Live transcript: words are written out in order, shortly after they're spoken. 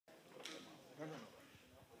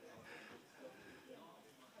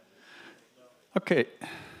Okay,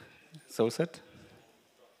 so set.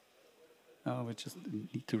 We just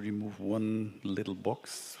need to remove one little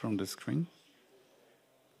box from the screen.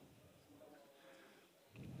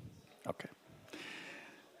 Okay.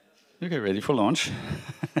 Okay, ready for launch.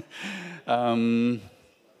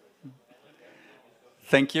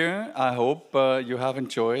 Thank you. I hope you have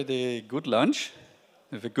enjoyed a good lunch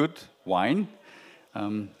with a good wine.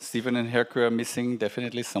 Stephen and Herko are missing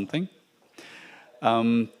definitely something.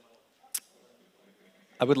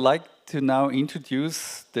 I would like to now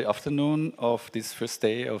introduce the afternoon of this first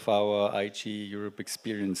day of our IHE-Europe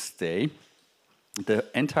Experience Day. The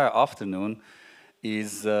entire afternoon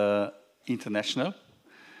is international.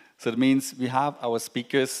 So that means we have our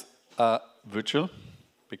speakers virtual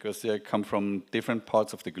because they come from different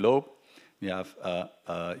parts of the globe. We have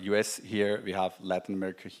US here, we have Latin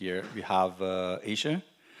America here, we have Asia.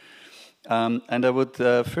 And I would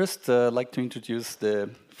first like to introduce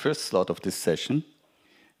the first slot of this session,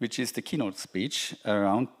 which is the keynote speech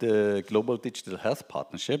around the Global Digital Health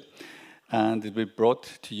Partnership. And it will be brought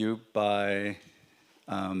to you by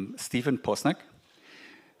Stephen Posnack,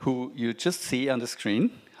 who you just see on the screen.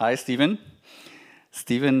 Hi, Stephen.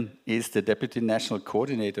 Stephen is the Deputy National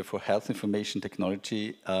Coordinator for Health Information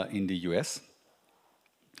Technology in the US.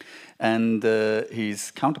 And his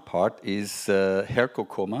counterpart is Herko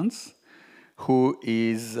Coomans, who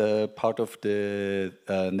is part of the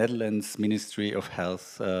Netherlands Ministry of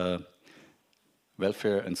Health,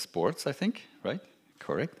 Welfare and Sports, I think, right?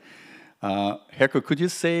 Correct. Herko, could you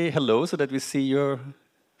say hello so that we see your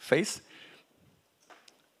face?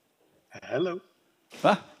 Hello.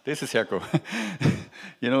 This is Herko.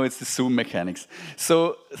 You know, it's the Zoom mechanics.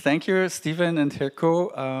 So thank you, Stephen and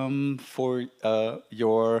Herko, for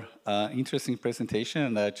your interesting presentation.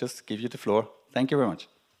 And I just give you the floor. Thank you very much.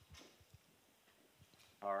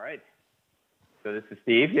 All right. So this is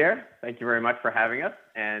Steve here. Thank you very much for having us.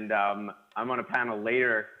 And I'm on a panel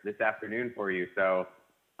later this afternoon for you. So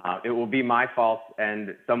it will be my fault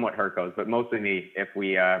and somewhat Herko's, but mostly me if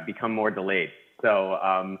we become more delayed.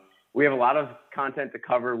 So we have a lot of content to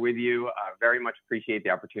cover with you. Very much appreciate the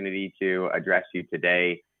opportunity to address you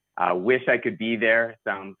today. Wish I could be there.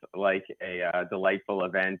 Sounds like a delightful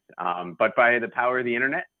event. But by the power of the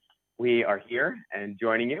internet, we are here and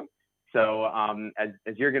joining you. So as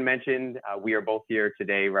Jürgen mentioned, we are both here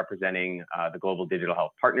today representing the Global Digital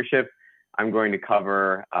Health Partnership. I'm going to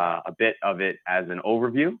cover a bit of it as an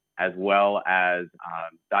overview, as well as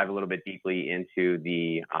dive a little bit deeply into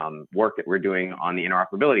the work that we're doing on the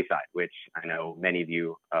interoperability side, which I know many of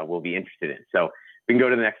you will be interested in. So we can go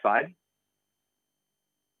to the next slide.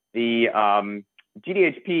 The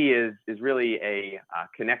GDHP is really a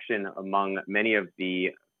connection among many of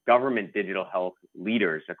the government digital health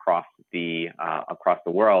leaders across the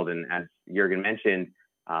world. And as Jürgen mentioned,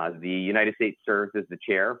 the United States serves as the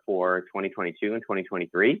chair for 2022 and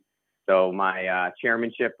 2023. So my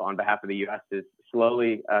chairmanship on behalf of the US is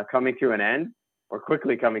slowly coming to an end, or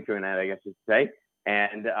quickly coming to an end, I guess you should say.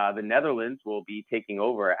 And the Netherlands will be taking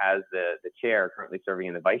over as the chair, currently serving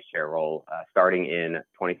in the vice chair role, starting in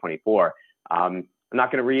 2024. I'm not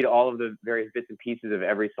going to read all of the various bits and pieces of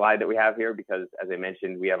every slide that we have here because, as I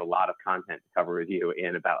mentioned, we have a lot of content to cover with you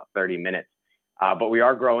in about 30 minutes. But we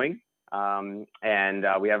are growing, and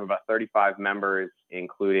we have about 35 members,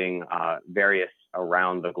 including various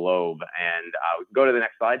around the globe. And we can go to the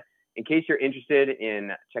next slide. In case you're interested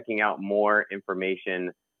in checking out more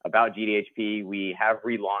information about GDHP, we have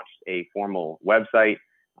relaunched a formal website.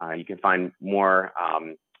 You can find more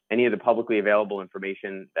any of the publicly available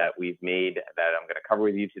information that we've made that I'm going to cover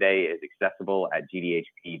with you today is accessible at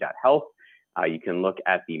gdhp.health. You can look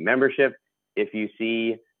at the membership. If you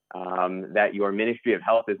see that your Ministry of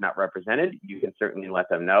Health is not represented, you can certainly let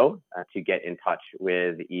them know to get in touch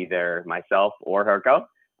with either myself or Herko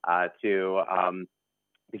to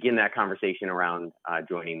begin that conversation around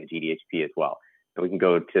joining the GDHP as well. So we can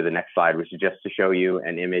go to the next slide, which is just to show you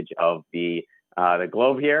an image of the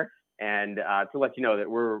globe here. And to let you know that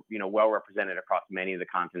we're well represented across many of the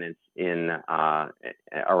continents in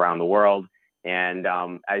around the world. And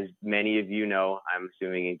as many of you know, I'm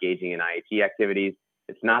assuming engaging in IHE activities,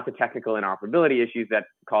 it's not the technical interoperability issues that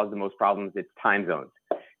cause the most problems, it's time zones.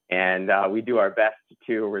 And we do our best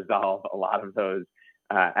to resolve a lot of those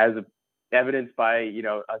as evidenced by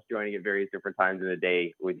us joining at various different times in the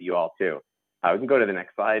day with you all too. We can go to the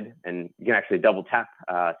next slide and you can actually double tap.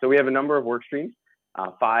 So we have a number of work streams.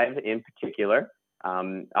 5 in particular.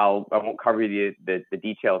 I won't cover the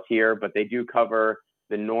details here, but they do cover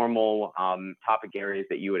the normal topic areas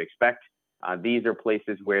that you would expect. These are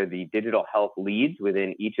places where the digital health leads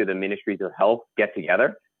within each of the ministries of health get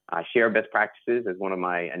together share best practices, as one of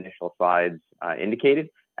my initial slides indicated,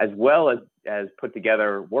 as well as put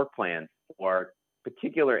together work plans for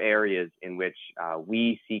particular areas in which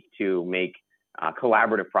we seek to make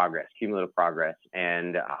collaborative progress, cumulative progress,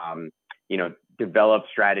 and develop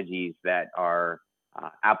strategies that are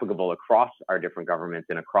applicable across our different governments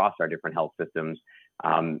and across our different health systems.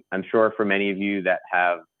 I'm sure for many of you that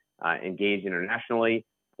have engaged internationally,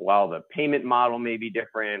 while the payment model may be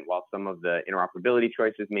different, while some of the interoperability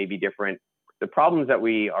choices may be different, the problems that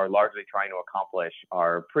we are largely trying to accomplish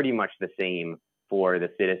are pretty much the same for the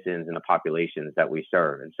citizens and the populations that we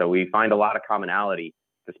serve. And so we find a lot of commonality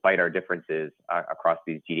despite our differences across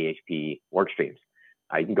these GDHP work streams.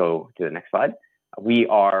 You can go to the next slide. We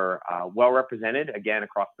are well represented, again,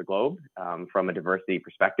 across the globe from a diversity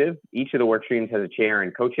perspective. Each of the work streams has a chair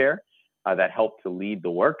and co-chair that help to lead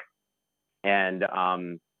the work. And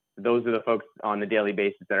those are the folks on the daily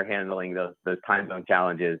basis that are handling those time zone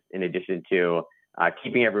challenges, in addition to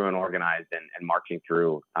keeping everyone organized and marching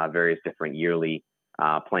through various different yearly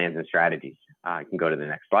plans and strategies. You can go to the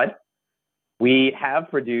next slide. We have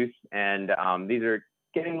produced, and these are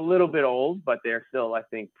getting a little bit old, but they're still, I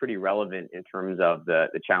think, pretty relevant in terms of the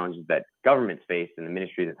challenges that governments face in the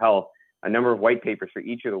ministries of health. A number of white papers for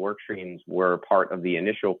each of the work streams were part of the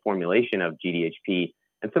initial formulation of GDHP,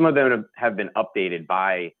 and some of them have been updated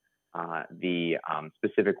by the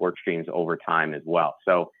specific work streams over time as well.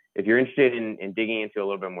 So if you're interested in digging into a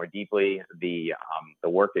little bit more deeply the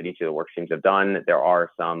work that each of the work streams have done, there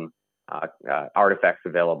are some artifacts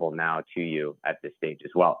available now to you at this stage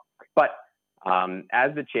as well. But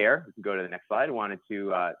as the chair, we can go to the next slide, I wanted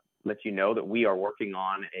to let you know that we are working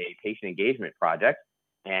on a patient engagement project,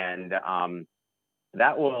 and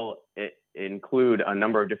that will include a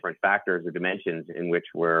number of different factors or dimensions in which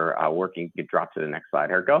we're working. You could drop to the next slide,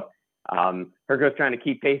 Herko. Herko's trying to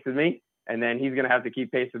keep pace with me, and then he's going to have to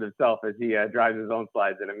keep pace with himself as he drives his own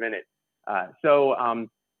slides in a minute. So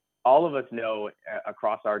all of us know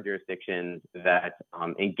across our jurisdictions that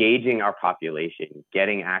engaging our population,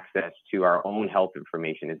 getting access to our own health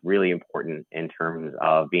information is really important in terms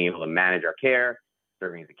of being able to manage our care,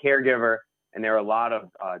 serving as a caregiver. And there are a lot of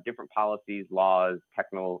different policies, laws,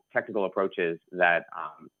 technical approaches that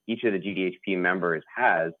each of the GDHP members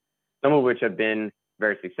has, some of which have been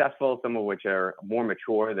very successful, some of which are more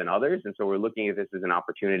mature than others. And so we're looking at this as an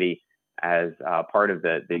opportunity as part of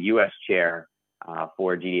the US chair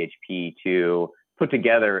for GDHP to put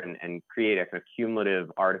together and create a kind of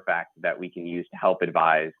cumulative artifact that we can use to help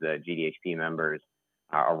advise the GDHP members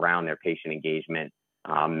around their patient engagement.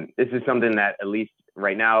 This is something that, at least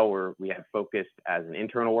right now, we have focused as an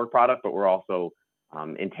internal work product, but we're also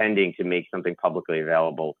intending to make something publicly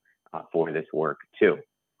available for this work too.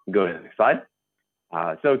 Go to the next slide.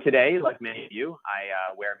 So today, like many of you,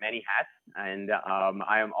 I wear many hats, and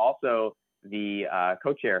I am also the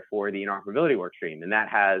co-chair for the interoperability workstream, and that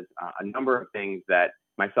has a number of things that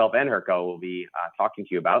myself and Herko will be talking to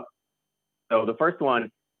you about. So the first one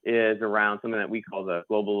is around something that we call the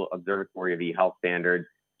Global Observatory of E-Health Standards.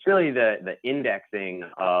 It's really the indexing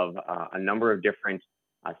of a number of different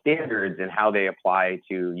standards and how they apply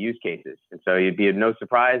to use cases. And so you'd be of no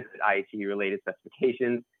surprise that IHE-related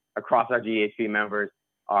specifications across our GHP members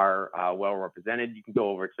are well represented. You can go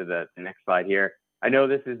over to the next slide here. I know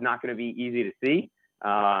this is not going to be easy to see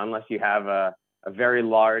unless you have a very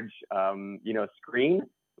large screen,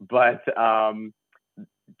 but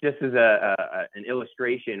just as an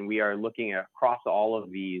illustration, we are looking across all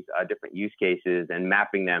of these different use cases and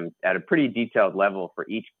mapping them at a pretty detailed level for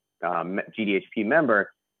each GDHP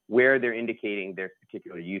member where they're indicating their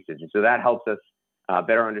particular usage. And so that helps us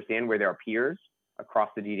better understand where there are peers across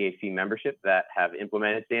the GDHP membership that have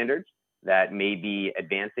implemented standards that may be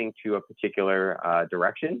advancing to a particular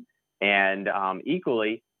direction. And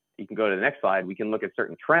equally, you can go to the next slide, we can look at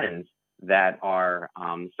certain trends that are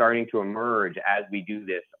starting to emerge as we do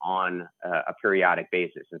this on a periodic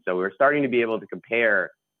basis. And so we're starting to be able to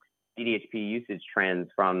compare GDHP usage trends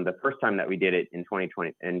from the first time that we did it in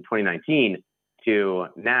 2019 to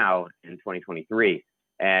now in 2023.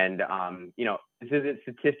 And this isn't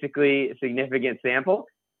statistically a significant sample,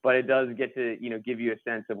 but it does get to give you a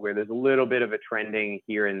sense of where there's a little bit of a trending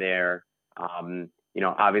here and there.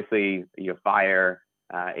 Obviously, fire,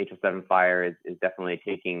 HL7 fire is definitely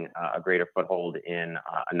taking a greater foothold in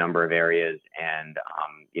a number of areas, and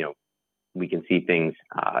we can see things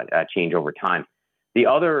change over time. The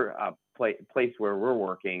other place where we're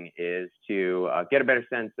working is to get a better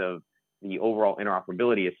sense of the overall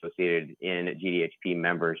interoperability associated in GDHP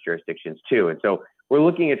members' jurisdictions too. And so we're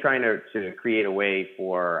looking at trying to create a way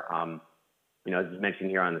for, as is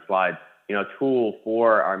mentioned here on the slide, tool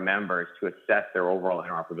for our members to assess their overall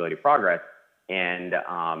interoperability progress and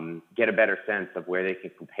get a better sense of where they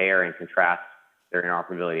can compare and contrast their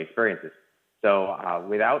interoperability experiences. So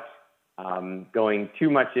without going too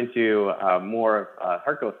much into more of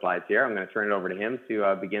Herko's slides here, I'm going to turn it over to him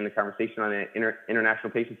to begin the conversation on the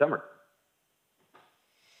international patient summary.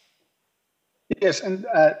 Yes, and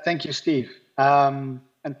thank you, Steve.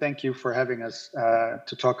 And thank you for having us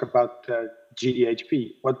to talk about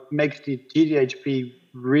GDHP. What makes the GDHP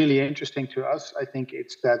really interesting to us, I think,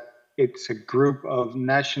 it's that it's a group of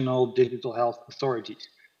national digital health authorities.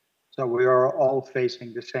 So we are all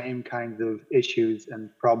facing the same kind of issues and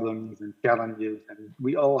problems and challenges, and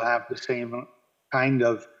we all have the same kind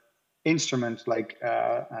of instruments like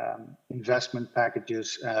investment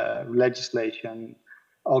packages, legislation,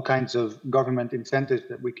 all kinds of government incentives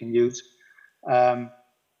that we can use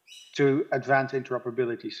to advance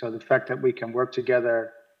interoperability. So the fact that we can work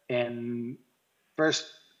together in, first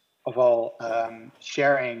of all,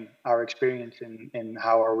 sharing our experience in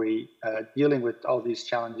how are we dealing with all these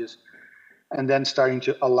challenges, and then starting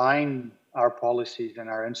to align our policies and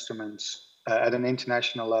our instruments at an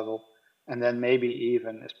international level. And then maybe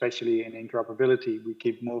even, especially in interoperability, we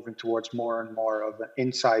keep moving towards more and more of an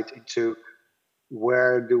insight into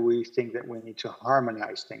where do we think that we need to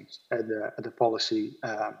harmonize things at the policy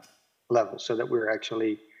level, so that we're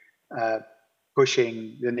actually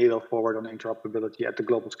pushing the needle forward on interoperability at the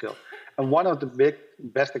global scale. And one of the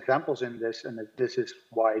best examples in this, and this is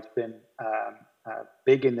why it's been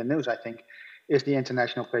big in the news, I think, is the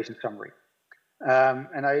International Patient Summary.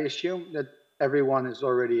 And I assume that everyone is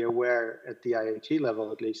already aware at the IHE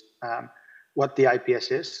level, at least, what the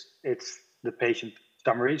IPS is. It's the patient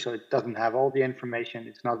summary, so it doesn't have all the information.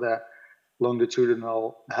 It's not a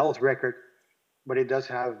longitudinal health record, but it does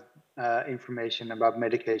have information about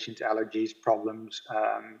medications, allergies, problems,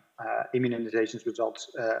 immunizations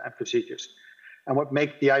results, and procedures. And what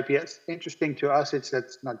makes the IPS interesting to us is that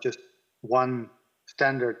it's not just one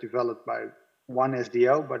standard developed by one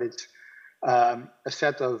SDO, but it's a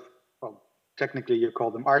set of, well, technically you call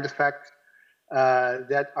them artifacts,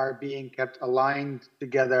 that are being kept aligned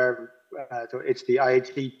together. So it's the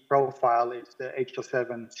IHE profile, it's the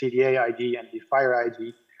HL7 CDA ID and the FIRE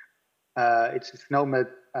ID. It's a SNOMED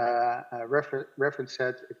reference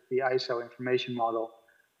set, it's the ISO information model,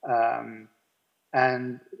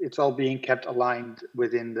 and it's all being kept aligned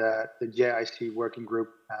within the JIC working group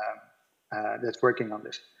that's working on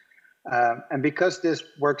this. And because this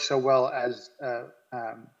works so well as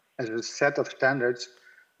a set of standards,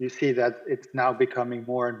 you see that it's now becoming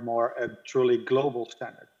more and more a truly global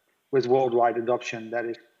standard with worldwide adoption that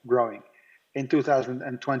is growing. In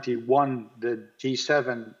 2021, the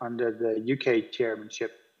G7 under the UK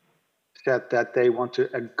chairmanship said that they want to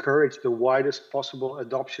encourage the widest possible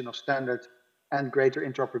adoption of standards and greater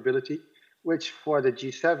interoperability, which for the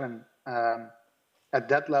G7 at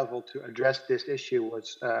that level to address this issue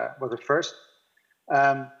was a first.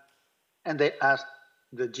 And they asked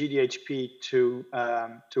the GDHP to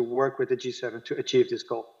work with the G7 to achieve this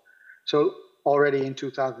goal. So already in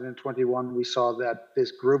 2021, we saw that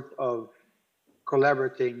this group of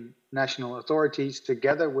collaborating national authorities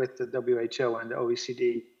together with the WHO and the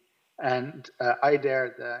OECD and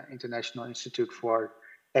IDER, the International Institute for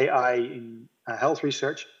AI in Health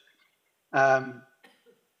Research,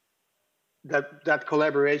 that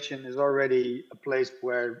collaboration is already a place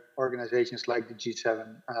where organizations like the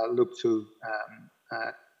G7 look to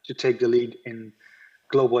take the lead in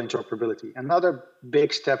global interoperability. Another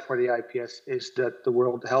big step for the IPS is that the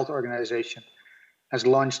World Health Organization has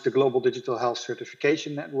launched the Global Digital Health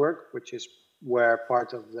Certification Network, which is where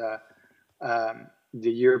part of the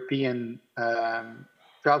European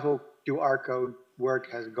travel QR code work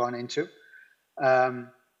has gone into.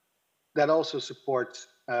 That also supports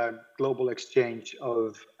global exchange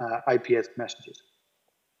of IPS messages.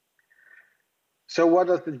 So what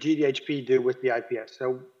does the GDHP do with the IPS?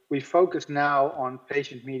 So we focus now on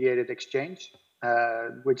patient-mediated exchange,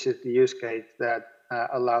 which is the use case that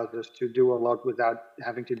allows us to do a lot without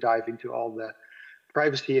having to dive into all the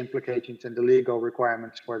privacy implications and the legal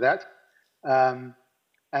requirements for that.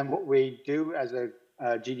 And what we do as a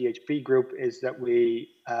GDHP group is that we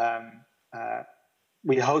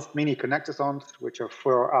host mini connectathons, which are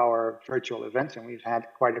for our virtual events, and we've had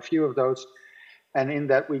quite a few of those. And in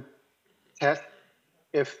that we test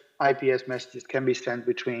if IPS messages can be sent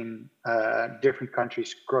between different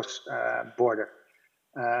countries cross border.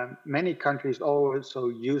 Many countries also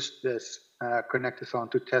use this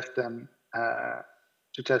connectathon to test them,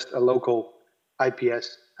 to test a local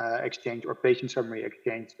IPS exchange or patient summary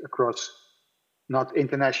exchange across not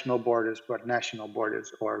international borders, but national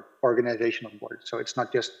borders or organizational borders. So it's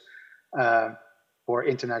not just for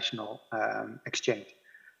international exchange.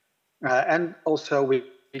 And also we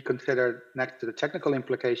consider, next to the technical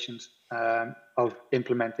implications of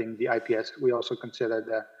implementing the IPS, we also consider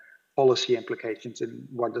the policy implications and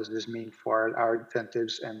what does this mean for our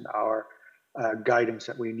incentives and our guidance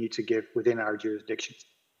that we need to give within our jurisdictions.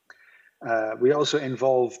 We also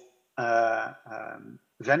involve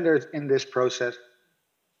vendors in this process.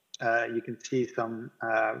 You can see some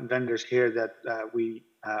vendors here that we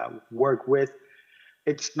work with.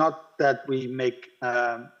 It's not that we make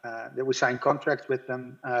that we sign contracts with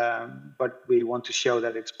them, but we want to show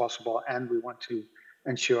that it's possible, and we want to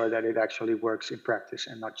ensure that it actually works in practice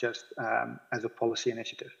and not just as a policy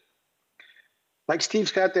initiative. Like Steve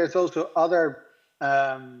said, there's also other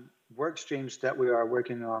work streams that we are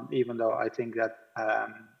working on, even though I think that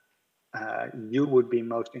you would be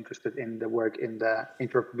most interested in the work in the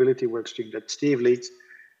interoperability work stream that Steve leads,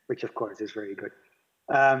 which of course is very good.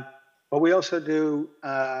 But we also do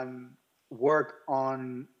work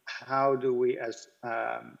on how do we as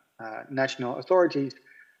national authorities,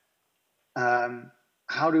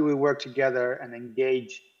 how do we work together and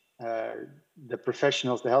engage the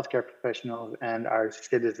professionals, the healthcare professionals, and our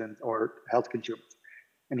citizens or health consumers.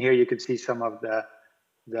 And here you can see some of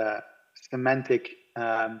the semantic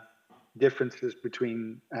differences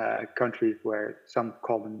between countries, where some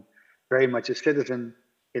call them very much a citizen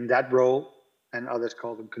in that role, and others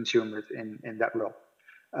call them consumers in that role.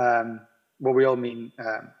 But we all mean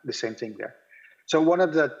the same thing there. So one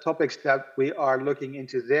of the topics that we are looking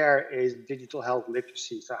into there is digital health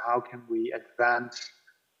literacy. So how can we advance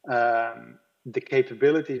the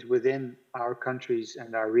capabilities within our countries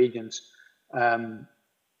and our regions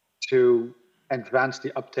to advance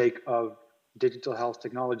the uptake of digital health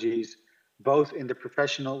technologies, both in the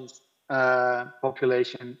professionals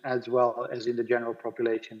population as well as in the general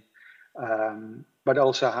population. But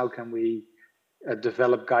also how can we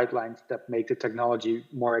develop guidelines that make the technology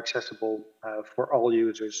more accessible for all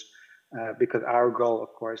users, because our goal,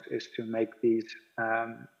 of course, is to make these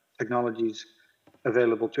technologies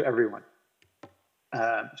available to everyone.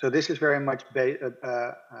 So this is very much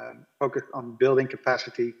focused on building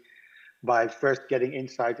capacity by first getting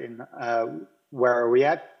insight in where are we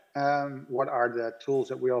at, what are the tools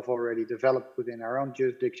that we have already developed within our own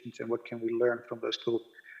jurisdictions, and what can we learn from those tools,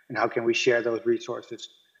 and how can we share those resources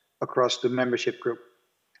across the membership group.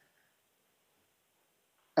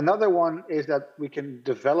 Another one is that we can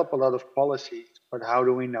develop a lot of policies, but how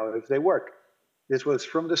do we know if they work? This was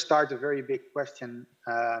from the start a very big question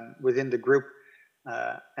within the group,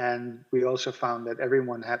 and we also found that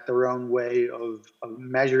everyone had their own way of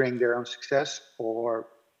measuring their own success, or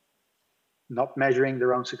not measuring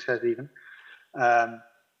their own success even,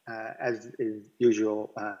 as is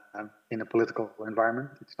usual in a political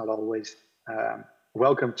environment. It's not always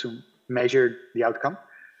welcome to measure the outcome.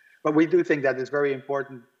 But we do think that it's very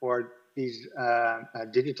important for these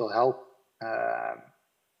digital health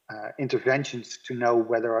interventions to know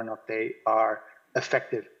whether or not they are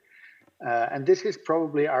effective. And this is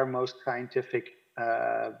probably our most scientific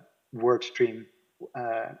work stream.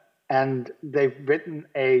 And they've written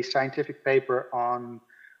a scientific paper on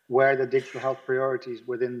where the digital health priorities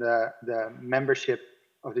within the membership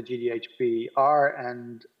of the GDHP are,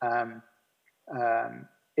 and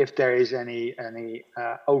if there is any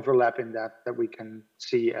overlap in that we can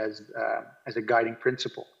see as a guiding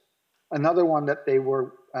principle. Another one that they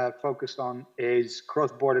were focused on is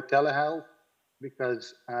cross-border telehealth,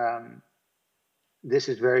 because this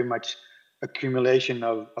is very much accumulation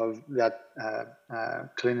of that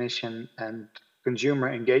clinician and consumer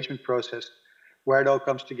engagement process. Where it all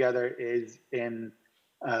comes together is in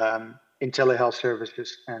telehealth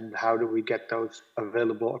services, and how do we get those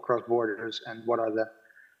available across borders, and what are the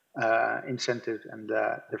incentives and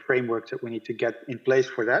the frameworks that we need to get in place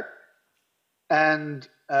for that. And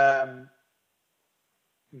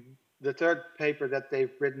the third paper that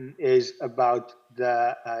they've written is about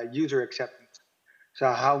the user acceptance.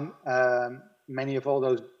 So how many of all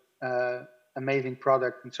those amazing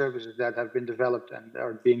products and services that have been developed and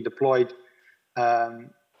are being deployed,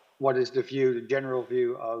 what is the view, the general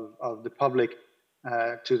view of the public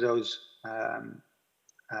to those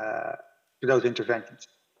interventions?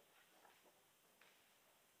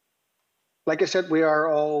 Like I said, we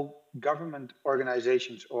are all government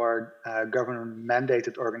organizations or government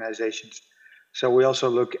mandated organizations. So we also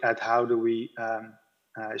look at how do we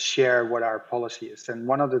share what our policy is. And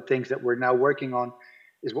one of the things that we're now working on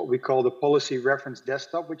is what we call the policy reference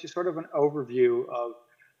desktop, which is sort of an overview of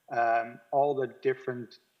all the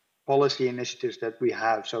different policy initiatives that we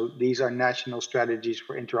have. So these are national strategies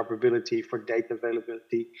for interoperability, for data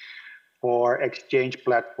availability, for exchange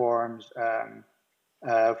platforms,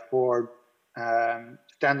 for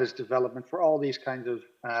standards development, for all these kinds of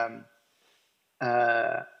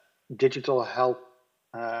digital health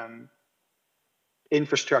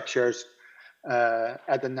infrastructures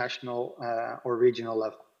at the national or regional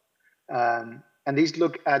level. And these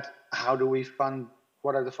look at how do we fund,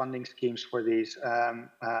 what are the funding schemes for these,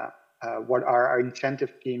 what are our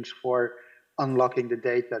incentive schemes for unlocking the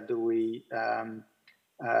data, do we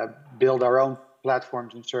build our own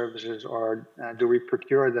platforms and services, or do we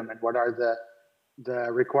procure them, and what are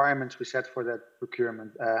the requirements we set for that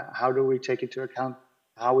procurement? How do we take into account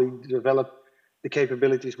how we develop the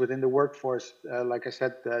capabilities within the workforce? Like I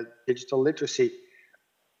said, the digital literacy.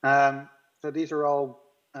 So these are all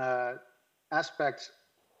aspects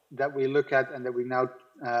that we look at and that we now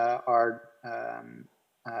are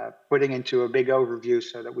putting into a big overview,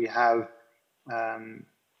 so that we have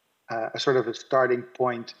a sort of a starting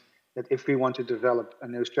point, that if we want to develop a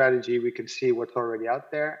new strategy, we can see what's already out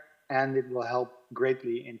there, and it will help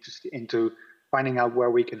greatly into finding out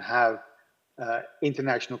where we can have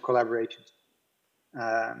international collaborations.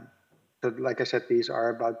 So like I said, these are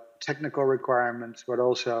about technical requirements, but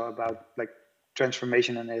also about like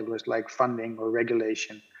transformation enablers like funding or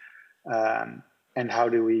regulation, and how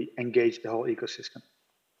do we engage the whole ecosystem.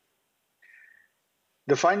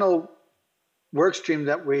 The final work stream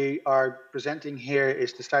that we are presenting here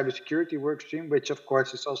is the cybersecurity work stream, which of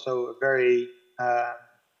course is also a very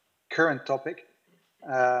current topic.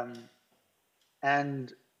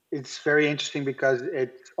 And it's very interesting because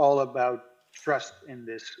it's all about trust in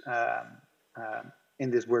this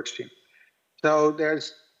work stream. So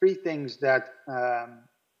there's three things that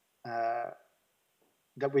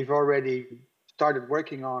that we've already started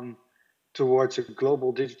working on towards a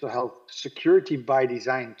global digital health security by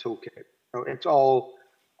design toolkit. So it's all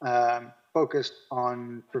focused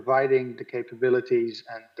on providing the capabilities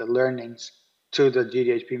and the learnings to the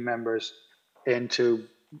GDHP members into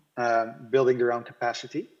building their own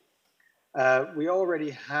capacity. We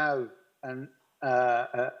already have a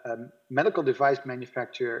medical device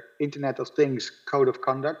manufacturer, Internet of Things Code of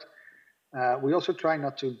Conduct. We also try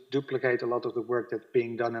not to duplicate a lot of the work that's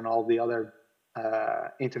being done in all the other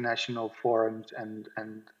international forums and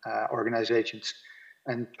organizations,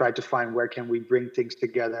 and try to find where can we bring things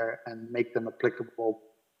together and make them applicable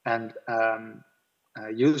and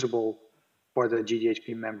usable for the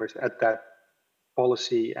GDHP members at that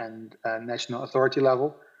policy and national authority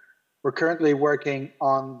level. We're currently working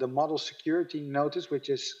on the model security notice, which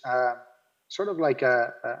is sort of like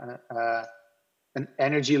an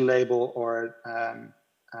energy label or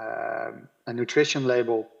a nutrition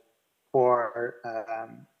label for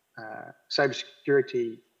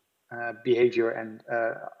cybersecurity behavior and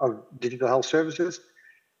of digital health services.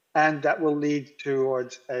 And that will lead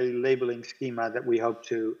towards a labeling schema that we hope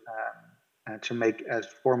to make as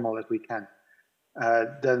formal as we can.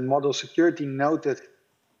 The model security notice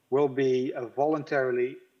will be a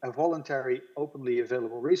voluntary, openly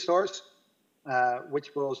available resource,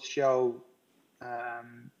 which will show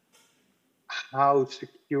how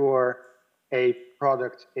secure a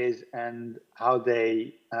product is and how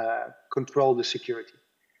they control the security,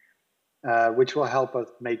 which will help us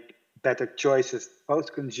make better choices,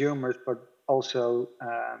 both consumers, but also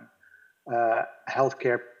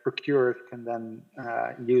healthcare procurers can then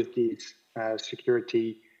use these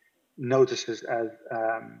security notices as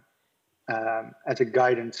a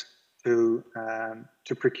guidance to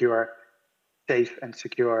procure safe and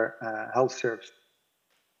secure health service.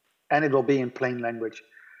 And it will be in plain language,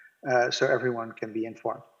 so everyone can be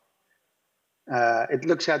informed. It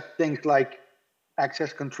looks at things like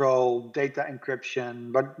access control, data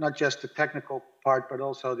encryption, but not just the technical part, but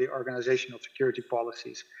also the organizational security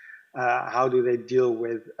policies. How do they deal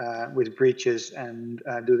with breaches, and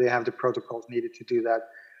do they have the protocols needed to do that?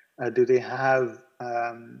 Do they have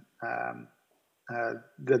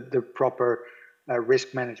the proper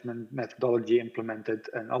risk management methodology implemented,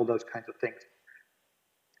 and all those kinds of things?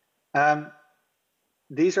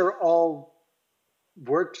 These are all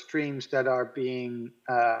work streams that are being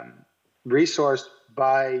resourced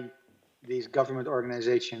by these government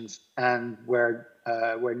organizations, and where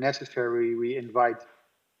necessary, we invite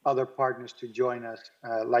other partners to join us,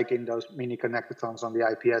 like in those mini connectathons on the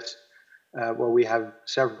IPS, where we have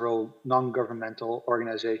several non-governmental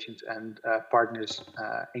organizations and partners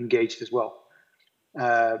engaged as well.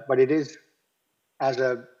 But it is, as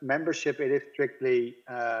a membership, it is strictly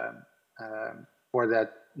for that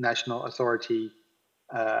national authority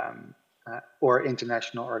or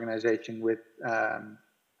international organization with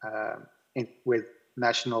with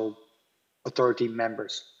national authority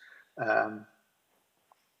members.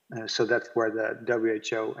 So that's where the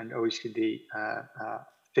WHO and OECD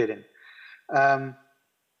fit in.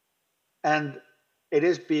 And it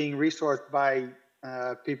is being resourced by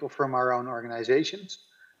people from our own organizations.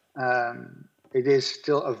 It is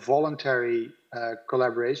still a voluntary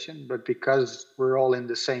collaboration, but because we're all in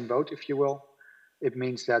the same boat, if you will, it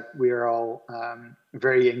means that we are all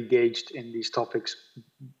very engaged in these topics,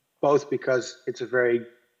 both because it's a very,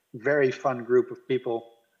 very fun group of people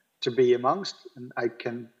to be amongst, and I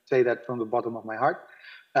can say that from the bottom of my heart,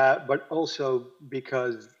 but also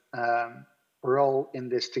because we're all in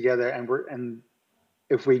this together, and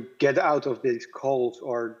if we get out of these calls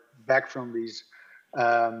or back from these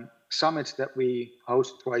summits that we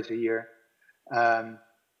host twice a year,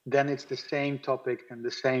 then it's the same topic and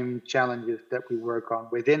the same challenges that we work on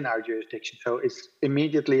within our jurisdiction. So it's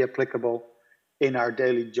immediately applicable in our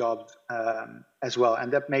daily jobs as well.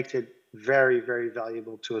 And that makes it very, very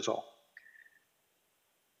valuable to us all.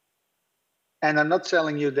 And I'm not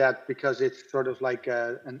telling you that because it's sort of like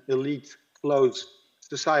an elite closed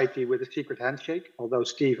society with a secret handshake, although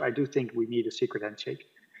Steve, I do think we need a secret handshake.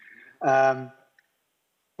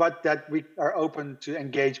 But that we are open to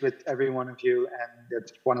engage with every one of you, and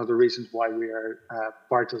that's one of the reasons why we are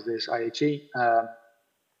part of this IHE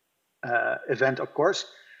event, of course.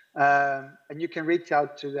 And you can reach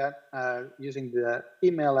out to that using the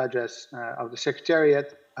email address of the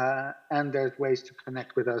Secretariat, and there's ways to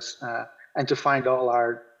connect with us and to find all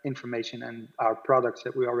our information and our products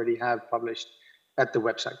that we already have published at the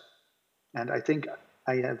website. And I think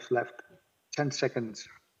I have left 10 seconds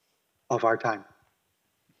of our time.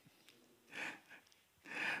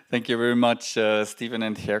 Thank you very much, Stephen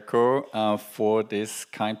and Herko, for this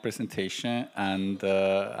kind presentation. And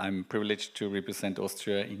I'm privileged to represent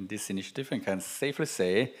Austria in this initiative and can safely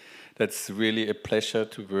say that's really a pleasure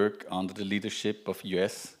to work under the leadership of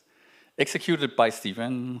US, executed by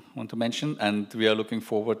Stephen, I want to mention, and we are looking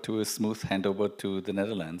forward to a smooth handover to the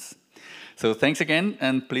Netherlands. So thanks again,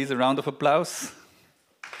 and please a round of applause.